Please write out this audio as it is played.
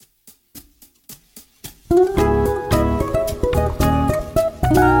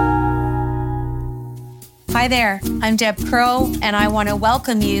Hi there, I'm Deb Crow, and I want to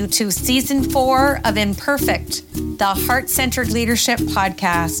welcome you to Season 4 of Imperfect, the Heart-Centered Leadership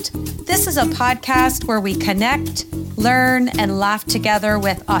Podcast. This is a podcast where we connect, learn, and laugh together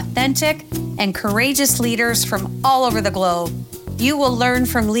with authentic and courageous leaders from all over the globe. You will learn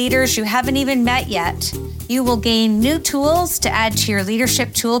from leaders you haven't even met yet. You will gain new tools to add to your leadership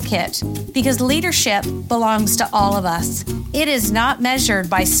toolkit, because leadership belongs to all of us. It is not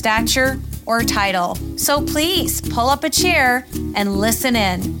measured by stature or title. So please pull up a chair and listen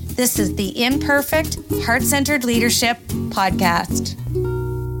in. This is the Imperfect, Heart-Centered Leadership Podcast.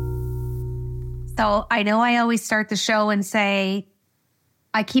 So I know I always start the show and say,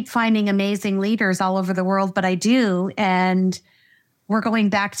 I keep finding amazing leaders all over the world, but I do. And we're going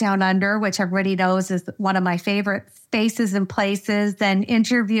back down under, which everybody knows is one of my favorite spaces and places, and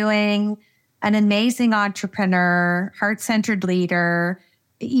interviewing an amazing entrepreneur, heart-centered leader.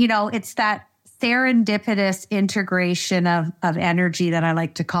 You know, it's that serendipitous integration of energy that I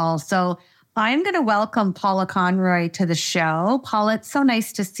like to call. So I'm going to welcome Paula Conroy to the show. Paula, it's so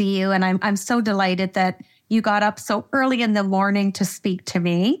nice to see you. And I'm so delighted that you got up so early in the morning to speak to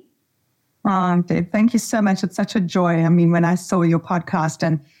me. Oh, Dave, thank you so much. It's such a joy. I mean, when I saw your podcast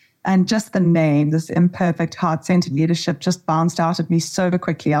and just the name, this Imperfect Heart-Centered Leadership, just bounced out at me so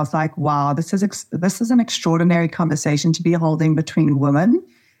quickly. I was like, wow, this is an extraordinary conversation to be holding between women.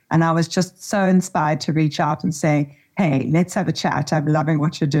 And I was just so inspired to reach out and say, hey, let's have a chat. I'm loving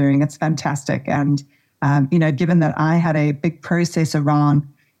what you're doing. It's fantastic. And, given that I had a big process around,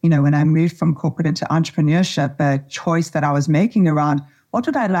 when I moved from corporate into entrepreneurship, a choice that I was making around what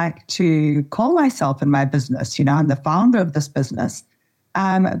would I like to call myself in my business? I'm the founder of this business.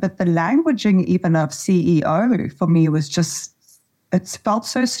 But the languaging even of CEO for me was just, it felt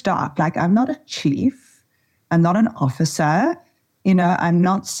so stark. Like, I'm not a chief. I'm not an officer. I'm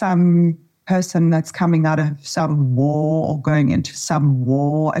not some person that's coming out of some war or going into some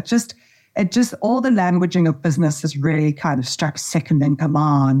war. It just all the languaging of business has really kind of struck second in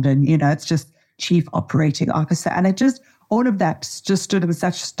command. And, it's just chief operating officer. And all of that just stood in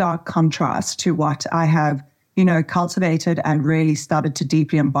such stark contrast to what I have cultivated and really started to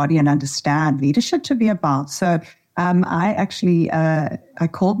deeply embody and understand leadership to be about. So I actually, I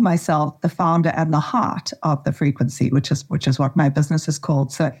called myself the founder and the heart of the frequency, which is what my business is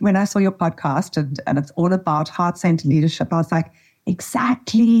called. So when I saw your podcast and it's all about heart-centered leadership, I was like,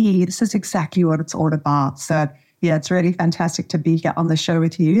 exactly, this is exactly what it's all about. So yeah, it's really fantastic to be here on the show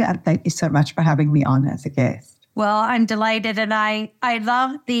with you. And thank you so much for having me on as a guest. Well, I'm delighted. And I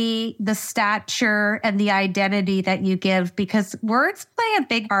love the stature and the identity that you give, because words play a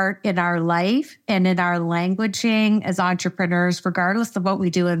big part in our life and in our languaging as entrepreneurs, regardless of what we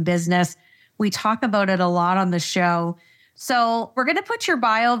do in business. We talk about it a lot on the show. So we're going to put your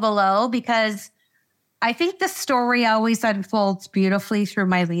bio below, because I think the story always unfolds beautifully through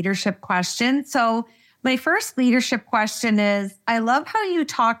my leadership question. So my first leadership question is, I love how you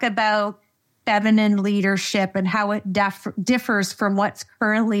talk about feminine leadership and how it differs from what's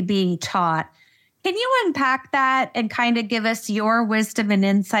currently being taught. Can you unpack that and kind of give us your wisdom and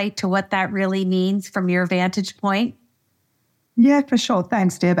insight to what that really means from your vantage point? Yeah, for sure.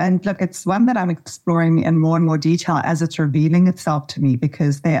 Thanks, Deb. And look, it's one that I'm exploring in more and more detail as it's revealing itself to me,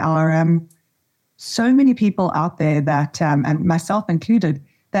 because there are so many people out there that, and myself included,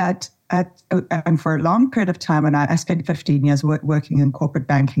 that and for a long period of time, and I spent 15 years working in corporate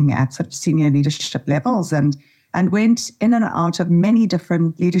banking at sort of senior leadership levels, and went in and out of many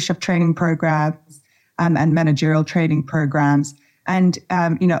different leadership training programs and managerial training programs, and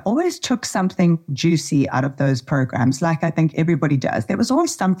always took something juicy out of those programs, like I think everybody does. There was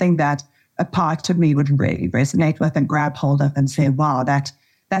always something that a part of me would really resonate with and grab hold of and say, wow, that's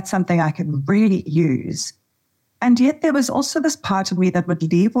something I can really use. And yet there was also this part of me that would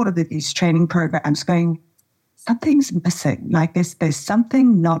leave all of these training programs going, something's missing. Like there's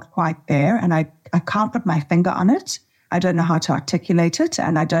something not quite there, and I can't put my finger on it. I don't know how to articulate it,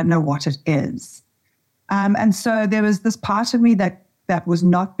 and I don't know what it is. And so there was this part of me that was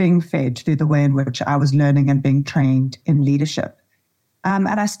not being fed through the way in which I was learning and being trained in leadership. And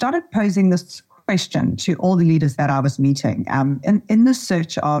I started posing this question to all the leaders that I was meeting in the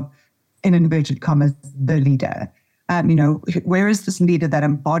search of, in inverted commas, the leader. Where is this leader that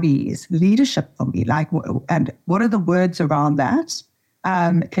embodies leadership for me? And what are the words around that?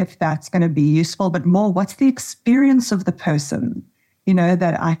 If that's going to be useful, but more, what's the experience of the person,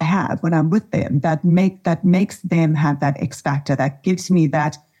 that I have when I'm with them that makes them have that X factor, that gives me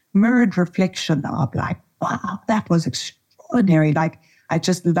that mirrored reflection of like, wow, that was extraordinary. Like, I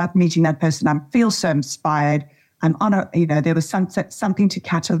just love meeting that person. I feel so inspired. I'm on there was something to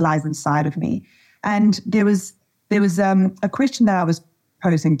catalyze inside of me. And there was a question that I was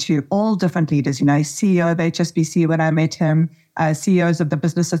posing to all different leaders, CEO of HSBC when I met him, CEOs of the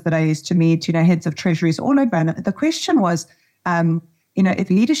businesses that I used to meet, heads of treasuries all over. And the question was, if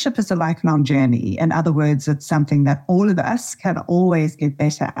leadership is a lifelong journey, in other words, it's something that all of us can always get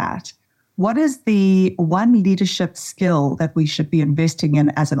better at, what is the one leadership skill that we should be investing in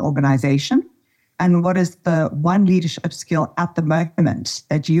as an organization? And what is the one leadership skill at the moment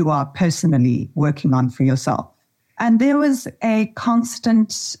that you are personally working on for yourself? And there was a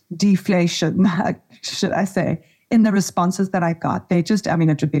constant deflation, should I say, in the responses that I got. It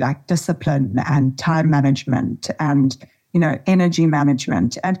would be like discipline and time management and, energy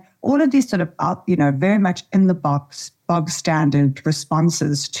management and all of these sort of, very much in the box, bog standard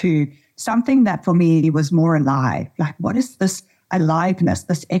responses to something that for me was more alive. Like, what is this aliveness,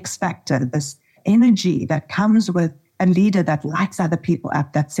 this X factor, this energy that comes with a leader that lights other people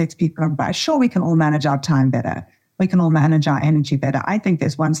up, that sets people on fire? Sure, we can all manage our time better. We can all manage our energy better. I think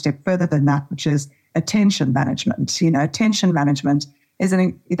there's one step further than that, which is attention management. Attention management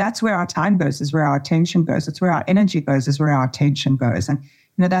that's where our time goes, is where our attention goes. It's where our energy goes, is where our attention goes. And,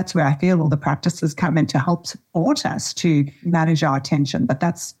 that's where I feel all the practices come in to help support us to manage our attention. But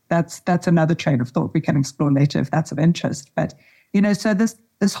that's another train of thought we can explore later if that's of interest. But, so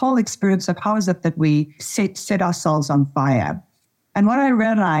this whole experience of how is it that we set ourselves on fire. And what I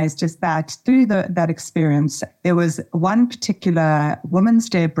realized is that through that experience, there was one particular Women's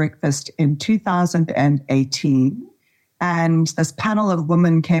Day breakfast in 2018, and this panel of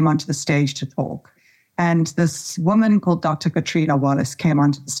women came onto the stage to talk. And this woman called Dr. Katrina Wallace came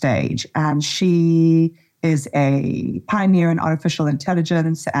onto the stage, and she is a pioneer in artificial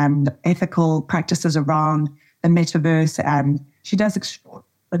intelligence and ethical practices around the metaverse, and she does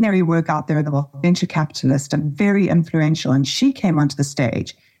extraordinary work out there in the world, venture capitalist and very influential. And she came onto the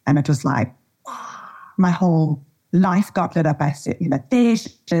stage, and it was like, my whole life got lit up. I said, there she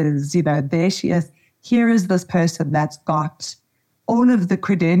is, there she is. Here is this person that's got all of the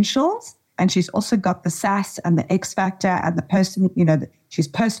credentials, and she's also got the sass and the X factor and the person, she's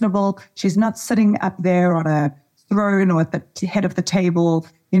personable. She's not sitting up there on a throne or at the head of the table,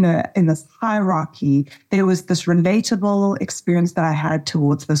 in this hierarchy. There was this relatable experience that I had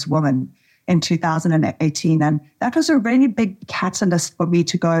towards this woman in 2018. And that was a really big catalyst for me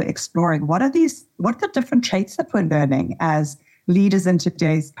to go exploring what are the different traits that we're learning as leaders in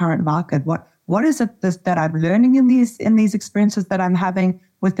today's current market? What is it that I'm learning in these experiences that I'm having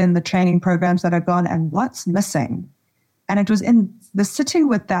within the training programs that I've gone, and what's missing? And it was in the sitting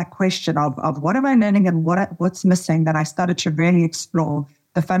with that question of what am I learning and what's missing that I started to really explore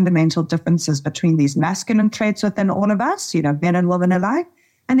the fundamental differences between these masculine traits within all of us, men and women alike,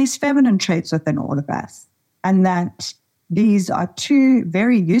 and these feminine traits within all of us. And that these are two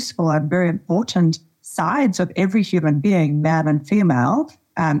very useful and very important sides of every human being, man and female,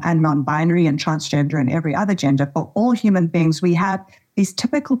 and non-binary and transgender and every other gender. For all human beings, we have these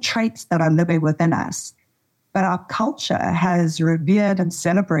typical traits that are living within us. But our culture has revered and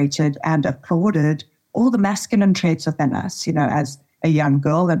celebrated and applauded all the masculine traits within us. As a young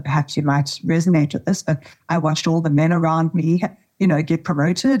girl, and perhaps you might resonate with this, but I watched all the men around me, get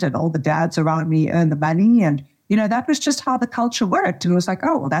promoted, and all the dads around me earn the money. And, that was just how the culture worked. And it was like,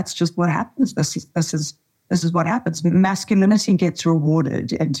 oh, well, that's just what happens. This is what happens. Masculinity gets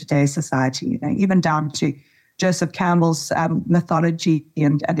rewarded in today's society, even down to Joseph Campbell's mythology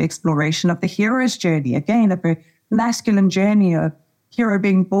and exploration of the hero's journey. Again, a very masculine journey of hero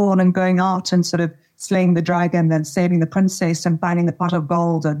being born and going out and sort of slaying the dragon and saving the princess and finding the pot of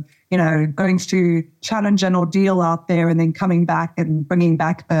gold and, going to challenge an ordeal out there and then coming back and bringing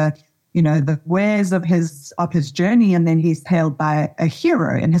back the wares of his journey. And then he's hailed by a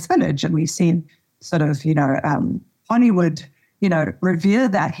hero in his village. And we've seen sort of, Hollywood, revere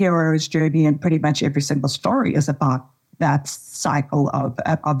that hero's journey, and pretty much every single story is about that cycle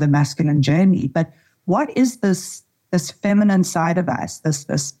of the masculine journey. But what is this feminine side of us,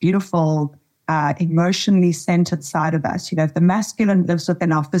 this beautiful, emotionally centered side of us? If the masculine lives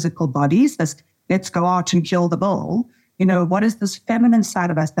within our physical bodies, this let's go out and kill the bull, what is this feminine side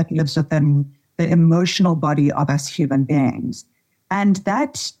of us that lives within the emotional body of us human beings? And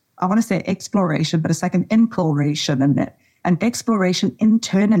that, I want to say exploration, but it's like an imploration and an exploration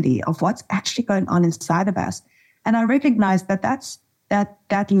internally of what's actually going on inside of us. And I recognize that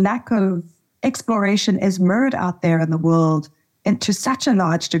lack of exploration is mirrored out there in the world and to such a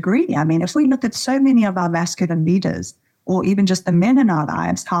large degree. I mean, if we look at so many of our masculine leaders, or even just the men in our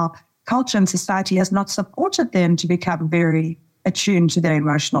lives, how culture and society has not supported them to become very attuned to their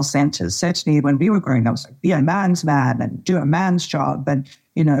emotional centers. Certainly when we were growing up, it was like, be a man's man and do a man's job and,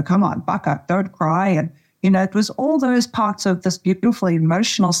 come on, buck up, don't cry. And, it was all those parts of this beautiful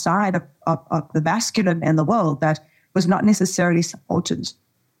emotional side of the masculine in the world that was not necessarily supported,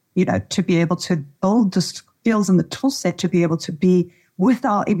 to be able to build the skills and the tool set to be able to be with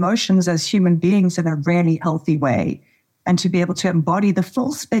our emotions as human beings in a really healthy way, and to be able to embody the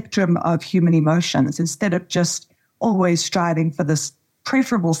full spectrum of human emotions instead of just always striving for this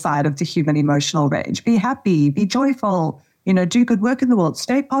preferable side of the human emotional range. Be happy, be joyful, do good work in the world,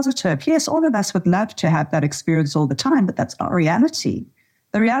 stay positive. Yes, all of us would love to have that experience all the time, but that's not reality.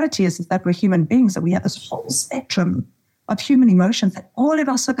 The reality is that we're human beings, that we have this whole spectrum of human emotions that all of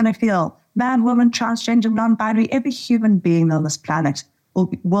us are going to feel. Man, woman, transgender, non-binary, every human being on this planet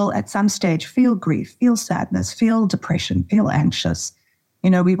will at some stage feel grief, feel sadness, feel depression, feel anxious.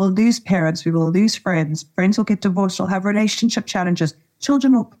 We will lose parents, we will lose friends will get divorced, we'll have relationship challenges.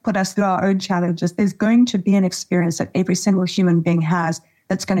 Children will put us through our own challenges. There's going to be an experience that every single human being has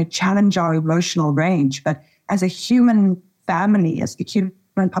that's going to challenge our emotional range. But as a human family, as the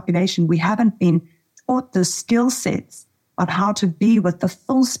human population, we haven't been taught the skill sets on how to be with the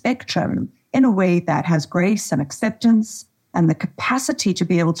full spectrum in a way that has grace and acceptance and the capacity to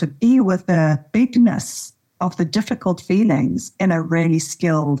be able to be with the bigness of the difficult feelings in a really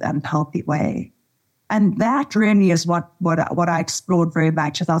skilled and healthy way. And that really is what I explored very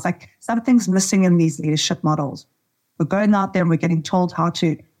much. As I was like, something's missing in these leadership models. We're going out there and we're getting told how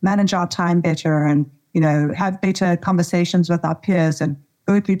to manage our time better and, have better conversations with our peers and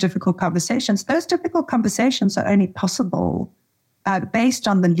go through difficult conversations. Those difficult conversations are only possible based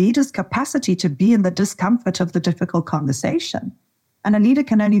on the leader's capacity to be in the discomfort of the difficult conversation. And a leader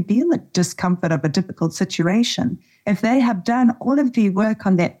can only be in the discomfort of a difficult situation if they have done all of the work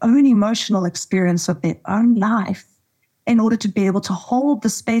on their own emotional experience of their own life in order to be able to hold the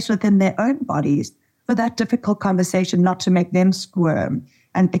space within their own bodies for that difficult conversation not to make them squirm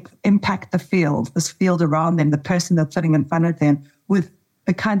and impact this field around them, the person that's sitting in front of them, with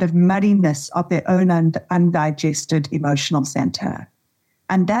the kind of muddiness of their own undigested emotional center.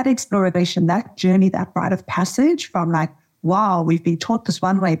 And that exploration, that journey, that rite of passage from like, wow, we've been taught this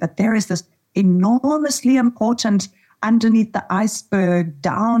one way, but there is this enormously important underneath the iceberg,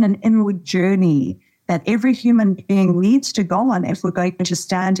 down and inward journey that every human being needs to go on if we're going to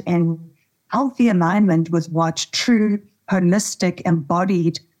stand in healthy alignment with what true, holistic,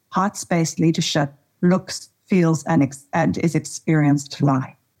 embodied, heart-space leadership looks, feels, and is experienced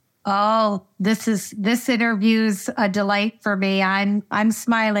like. Oh, this interview's a delight for me. I'm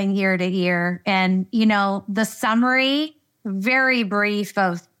smiling ear to ear. And, the summary, very brief,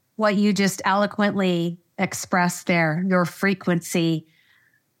 of what you just eloquently expressed there, your frequency.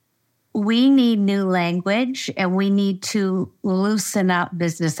 We need new language and we need to loosen up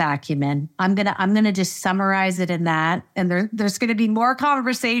business acumen. I'm gonna just summarize it in that. And there's gonna be more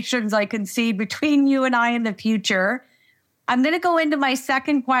conversations I can see between you and I in the future. I'm gonna go into my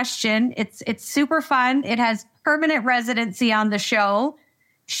second question. It's super fun. It has permanent residency on the show.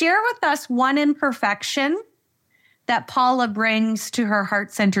 Share with us one imperfection that Paula brings to her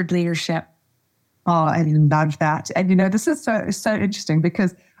heart-centered leadership. Oh, I love that. And, this is so interesting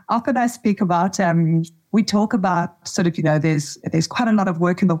because often I speak about, we talk about sort of, there's quite a lot of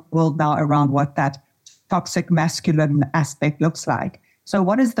work in the world now around what that toxic masculine aspect looks like. So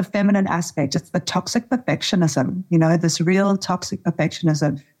what is the feminine aspect? It's the toxic perfectionism, this real toxic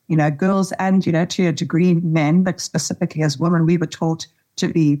perfectionism, girls and, to a degree men, but specifically as women, we were taught to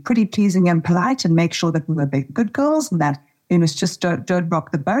be pretty pleasing and polite and make sure that we were big, good girls and that, it's just don't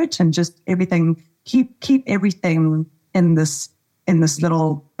rock the boat and just everything, keep everything in this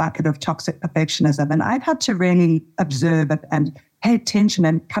little bucket of toxic perfectionism. And I've had to really observe it and pay attention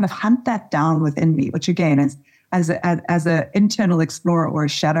and kind of hunt that down within me, which again is as an internal explorer or a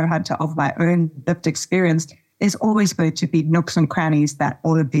shadow hunter of my own lived experience, there's always going to be nooks and crannies that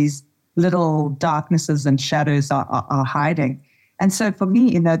all of these little darknesses and shadows are hiding. And so for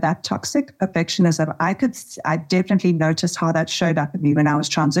me, that toxic perfectionism, I definitely noticed how that showed up in me when I was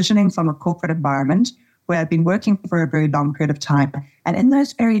transitioning from a corporate environment where I'd been working for a very long period of time. And in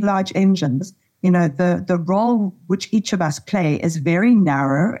those very large engines, the role which each of us play is very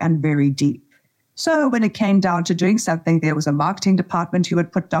narrow and very deep. So when it came down to doing something, there was a marketing department who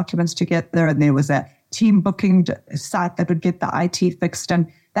would put documents together, and there was a team booking site that would get the IT fixed.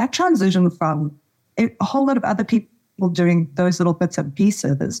 And that transition from a whole lot of other people doing those little bits and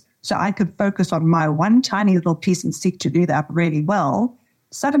pieces so I could focus on my one tiny little piece and seek to do that really well,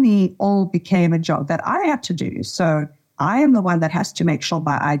 suddenly all became a job that I had to do. So I am the one that has to make sure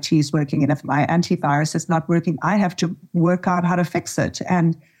my IT is working. And if my antivirus is not working, I have to work out how to fix it.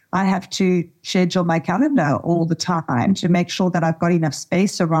 And I have to schedule my calendar all the time to make sure that I've got enough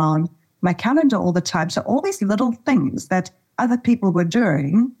space around my calendar all the time. So all these little things that other people were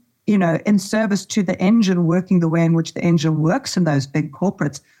doing, in service to the engine working the way in which the engine works in those big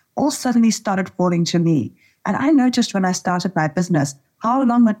corporates, all suddenly started falling to me. And I noticed when I started my business how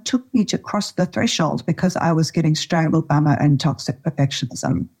long it took me to cross the threshold because I was getting strangled by my own toxic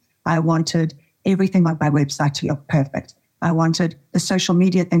perfectionism. I wanted everything on my website to look perfect. I wanted the social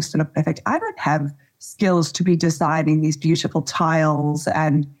media things to look perfect. I don't have skills to be designing these beautiful tiles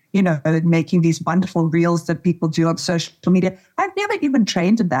and, making these wonderful reels that people do on social media. I've never even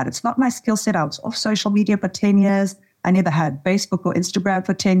trained in that. It's not my skill set. I was off social media for 10 years. I never had Facebook or Instagram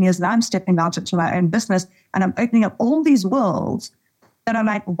for 10 years. Now I'm stepping out into my own business and I'm opening up all these worlds that are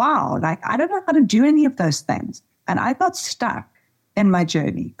like, wow, I don't know how to do any of those things. And I got stuck in my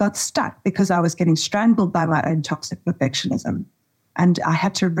journey, because I was getting strangled by my own toxic perfectionism. And I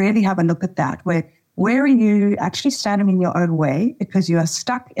had to really have a look at that. Where are you actually standing in your own way because you are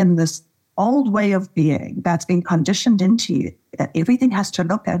stuck in this old way of being that's been conditioned into you, that everything has to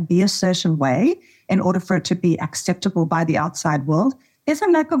look and be a certain way in order for it to be acceptable by the outside world. There's a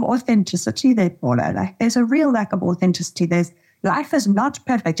lack of authenticity there, Paula. There's a real lack of authenticity. Life is not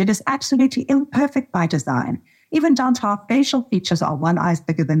perfect. It is absolutely imperfect by design. Even down to our facial features are one eye's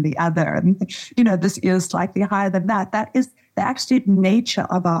bigger than the other. And, this ear is slightly higher than that. That is the absolute nature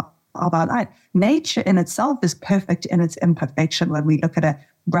of our life. Nature in itself is perfect in its imperfection. When we look at a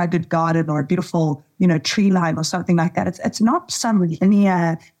rugged garden or a beautiful, tree line or something like that, it's not some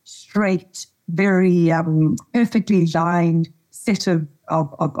linear, straight, very perfectly lined set of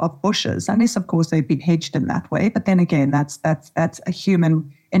bushes, unless of course they've been hedged in that way. But then again, that's a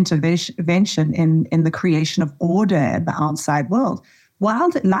human intervention in the creation of order in the outside world.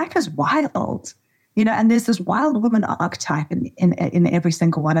 Life is wild, and there's this wild woman archetype in every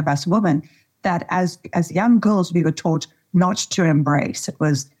single one of us women that as young girls we were taught not to embrace. It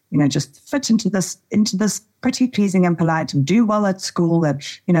was, just fit into this pretty pleasing and polite and do well at school and,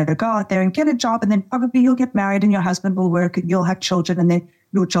 to go out there and get a job and then probably you'll get married and your husband will work and you'll have children and then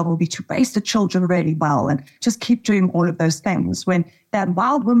your job will be to raise the children really well and just keep doing all of those things. When that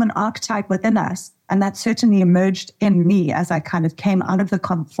wild woman archetype within us, and that certainly emerged in me as I kind of came out of the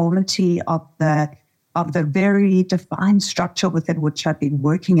conformity of the very defined structure within which I've been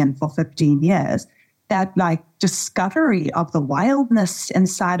working in for 15 years, that discovery of the wildness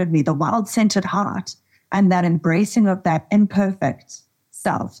inside of me, the wild-centered heart, and that embracing of that imperfect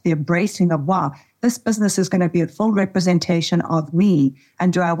self, the embracing of, wow, this business is going to be a full representation of me.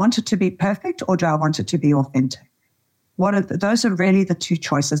 And do I want it to be perfect or do I want it to be authentic? Those are really the two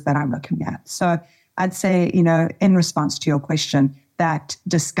choices that I'm looking at. So I'd say, in response to your question, that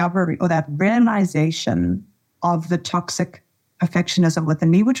discovery or that realization of the toxic perfectionism within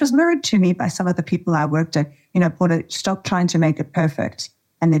me, which was mirrored to me by some of the people I worked at, Paula, stop trying to make it perfect.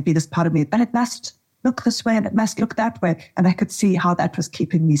 And there'd be this part of me, but it must look this way and it must look that way. And I could see how that was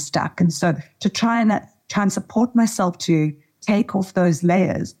keeping me stuck. And so to try and support myself to take off those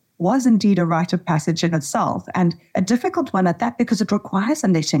layers was indeed a rite of passage in itself, and a difficult one at that because it requires a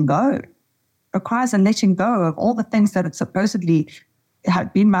letting go. It requires a letting go of all the things that it supposedly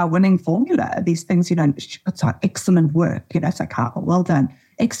had been my winning formula. These things, she puts out excellent work. It's like, oh, well done.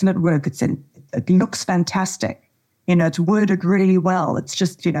 Excellent work. It looks fantastic. It's worded really well. It's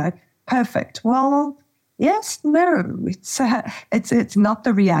just, perfect. Well, yes, no, it's not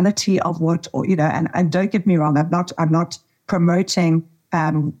the reality of what, and don't get me wrong. I'm not promoting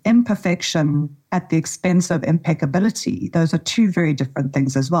imperfection at the expense of impeccability. Those are two very different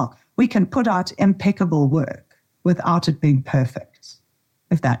things as well. We can put out impeccable work without it being perfect,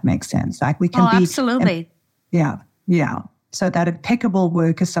 if that makes sense. We can be absolutely. Yeah. So that impeccable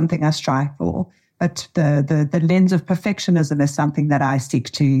work is something I strive for, but the lens of perfectionism is something that I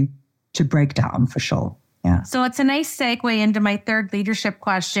seek to break down for sure. Yeah. So it's a nice segue into my third leadership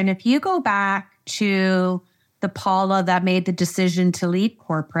question. If you go back to the Paula that made the decision to leave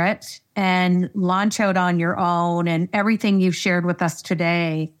corporate and launch out on your own and everything you've shared with us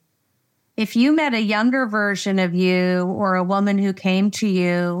today, if you met a younger version of you or a woman who came to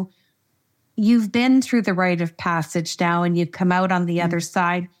you, you've been through the rite of passage now and you've come out on the other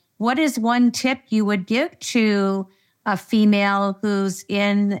side. What is one tip you would give to a female who's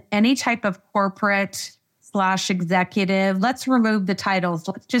in any type of corporate / executive? Let's remove the titles.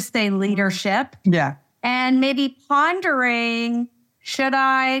 Let's just say leadership. Yeah. And maybe pondering, should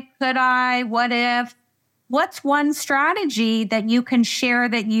I, could I, what if? What's one strategy that you can share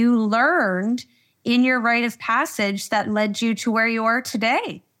that you learned in your rite of passage that led you to where you are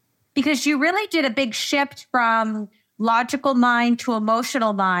today? Because you really did a big shift from logical mind to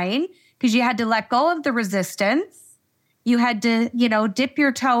emotional mind, because you had to let go of the resistance. You had to, dip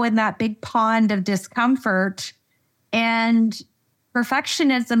your toe in that big pond of discomfort. And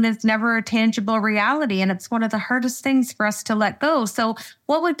perfectionism is never a tangible reality. And it's one of the hardest things for us to let go. So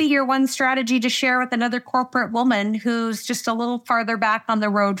what would be your one strategy to share with another corporate woman who's just a little farther back on the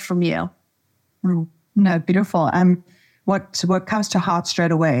road from you? No, beautiful. What comes to heart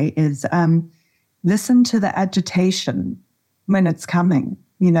straight away is listen to the agitation when it's coming.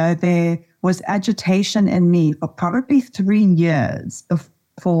 There was agitation in me for probably 3 years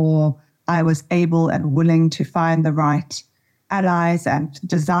before I was able and willing to find the right allies and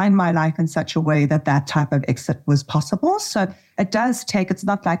design my life in such a way that type of exit was possible. So it does take, it's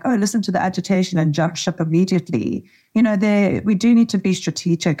not like, oh, listen to the agitation and jump ship immediately. We do need to be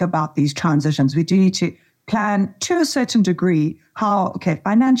strategic about these transitions. We do need to plan to a certain degree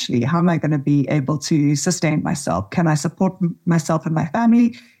financially, how am I going to be able to sustain myself? Can I support myself and my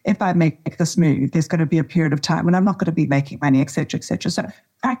family? If I make this move, there's going to be a period of time when I'm not going to be making money, et cetera, et cetera. So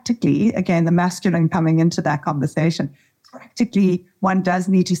practically, again, the masculine coming into that conversation, practically one does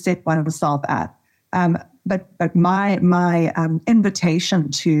need to set oneself up. But my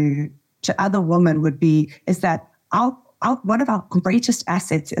invitation to other women is that one of our greatest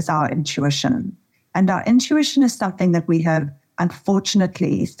assets is our intuition. And our intuition is something that we have,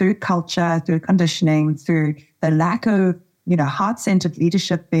 unfortunately, through culture, through conditioning, through the lack of, heart-centered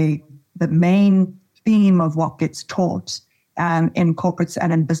leadership being the main theme of what gets taught in corporates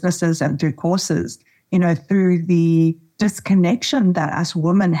and in businesses and through courses, through the disconnection that us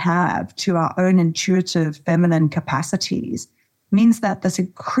women have to our own intuitive feminine capacities, means that this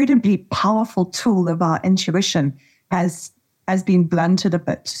incredibly powerful tool of our intuition has been blunted a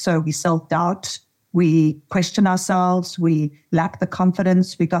bit. So we self-doubt, we question ourselves, we lack the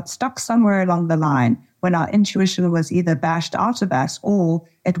confidence, we got stuck somewhere along the line when our intuition was either bashed out of us or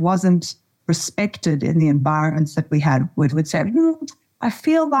it wasn't respected in the environments that we had. We'd say, I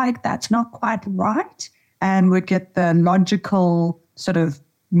feel like that's not quite right. And we'd get the logical sort of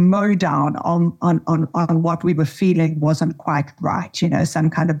mow down on what we were feeling wasn't quite right. Some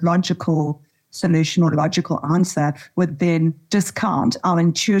kind of logical solution or logical answer would then discount our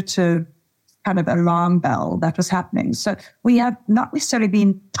intuitive kind of alarm bell that was happening. So we have not necessarily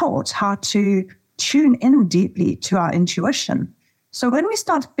been taught how to tune in deeply to our intuition. So when we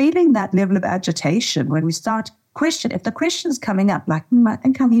start feeling that level of agitation, when we start if the question's coming up, like, I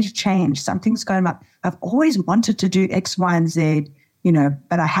think I need to change, something's going up. I've always wanted to do X, Y, and Z,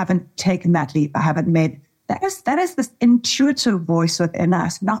 but I haven't taken that leap. I haven't made that is this intuitive voice within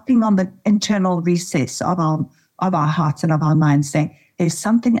us, knocking on the internal recess of our hearts and of our minds, saying, there's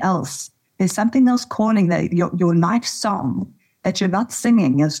something else. There's something else calling, that your life song that you're not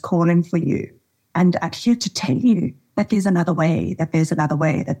singing is calling for you. And I'm here to tell you that there's another way, that there's another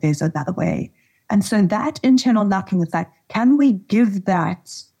way, that there's another way. And so that internal knocking is like, can we give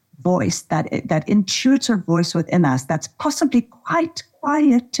that voice, that intuitive voice within us that's possibly quite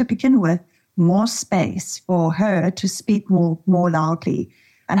quiet to begin with, more space for her to speak more loudly?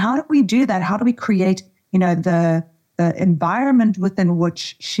 And how do we do that? How do we create, the environment within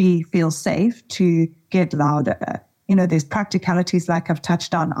which she feels safe to get louder? There's practicalities like I've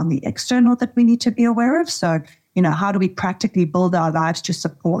touched on the external that we need to be aware of. So, how do we practically build our lives to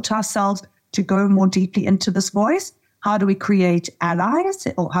support ourselves to go more deeply into this voice? How do we create allies,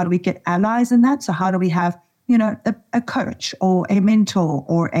 or how do we get allies in that? So how do we have, a coach or a mentor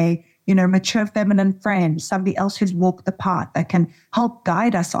or a, mature feminine friend, somebody else who's walked the path that can help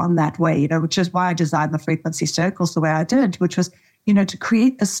guide us on that way, which is why I designed the frequency circles the way I did, which was, to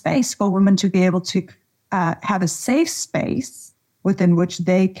create the space for women to be able to have a safe space within which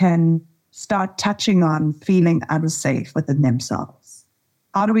they can start touching on feeling unsafe within themselves.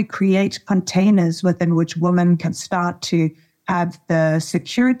 How do we create containers within which women can start to have the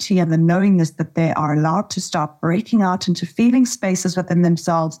security and the knowingness that they are allowed to start breaking out into feeling spaces within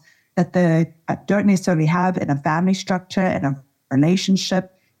themselves that they don't necessarily have in a family structure, in a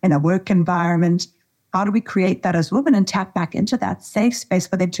relationship, in a work environment? How do we create that as women and tap back into that safe space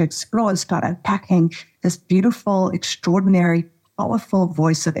for them to explore and start unpacking this beautiful, extraordinary, powerful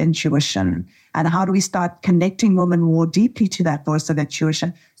voice of intuition? And how do we start connecting women more deeply to that voice of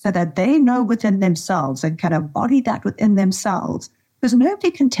intuition so that they know within themselves and can embody that within themselves? Because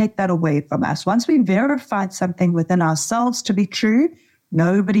nobody can take that away from us. Once we verified something within ourselves to be true,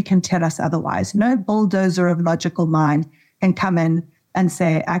 nobody can tell us otherwise. No bulldozer of logical mind can come in and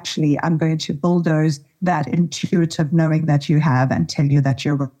say, actually, I'm going to bulldoze that intuitive knowing that you have and tell you that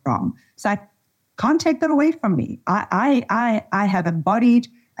you're wrong. So I can't take that away from me. I have embodied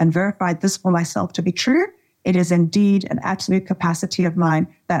and verified this for myself to be true. It is indeed an absolute capacity of mine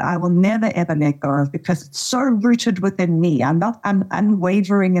that I will never, ever let go of because it's so rooted within me. I'm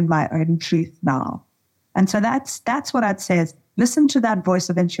unwavering in my own truth now. And so that's what I'd say is listen to that voice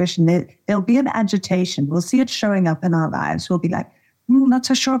of intuition. There'll be an agitation. We'll see it showing up in our lives. We'll be like, not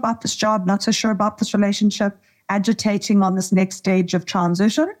so sure about this job, not so sure about this relationship, agitating on this next stage of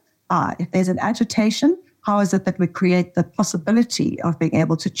transition. If there's an agitation, how is it that we create the possibility of being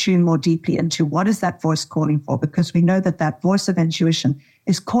able to tune more deeply into what is that voice calling for? Because we know that that voice of intuition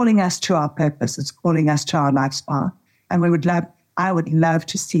is calling us to our purpose. It's calling us to our life's path. And I would love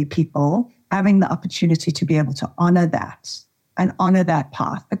to see people having the opportunity to be able to honor that and honor that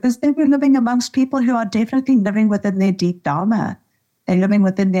path, because then we're living amongst people who are definitely living within their deep dharma. They're living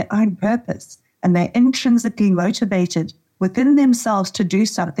within their own purpose, and they're intrinsically motivated within themselves to do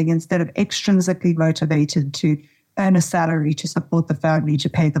something instead of extrinsically motivated to earn a salary, to support the family, to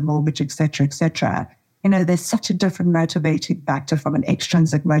pay the mortgage, et cetera, et cetera. There's such a different motivating factor from an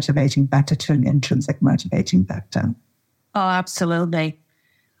extrinsic motivating factor to an intrinsic motivating factor. Oh, absolutely.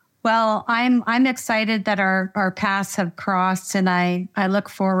 Well, I'm excited that our paths have crossed, and I look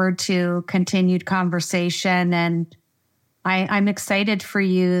forward to continued conversation. And I'm excited for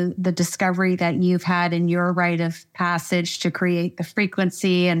you, the discovery that you've had in your rite of passage to create the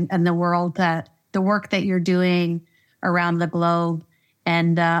frequency and the work that you're doing around the globe.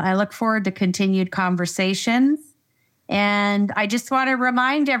 And I look forward to continued conversations. And I just want to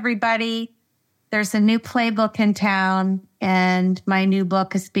remind everybody, there's a new playbook in town, and my new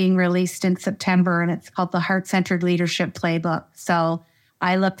book is being released in September, and it's called the Heart-Centered Leadership Playbook. So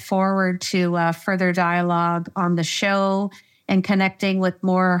I look forward to further dialogue on the show and connecting with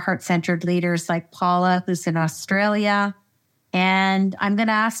more heart-centered leaders like Paula, who's in Australia. And I'm going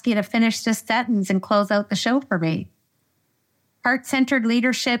to ask you to finish this sentence and close out the show for me. Heart-centered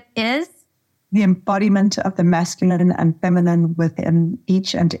leadership is the embodiment of the masculine and feminine within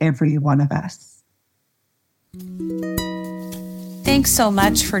each and every one of us. Thanks so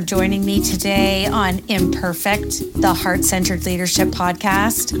much for joining me today on Imperfect, the Heart-Centered Leadership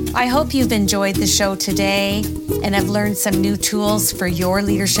Podcast. I hope you've enjoyed the show today and have learned some new tools for your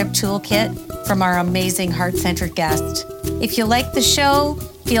leadership toolkit from our amazing heart-centered guest. If you like the show,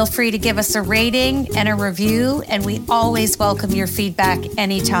 feel free to give us a rating and a review, and we always welcome your feedback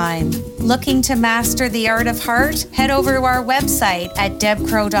anytime. Looking to master the art of heart? Head over to our website at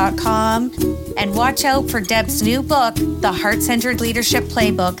debcrow.com and watch out for Deb's new book, The Heart-Centered Leadership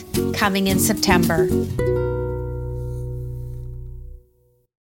Playbook, coming in September.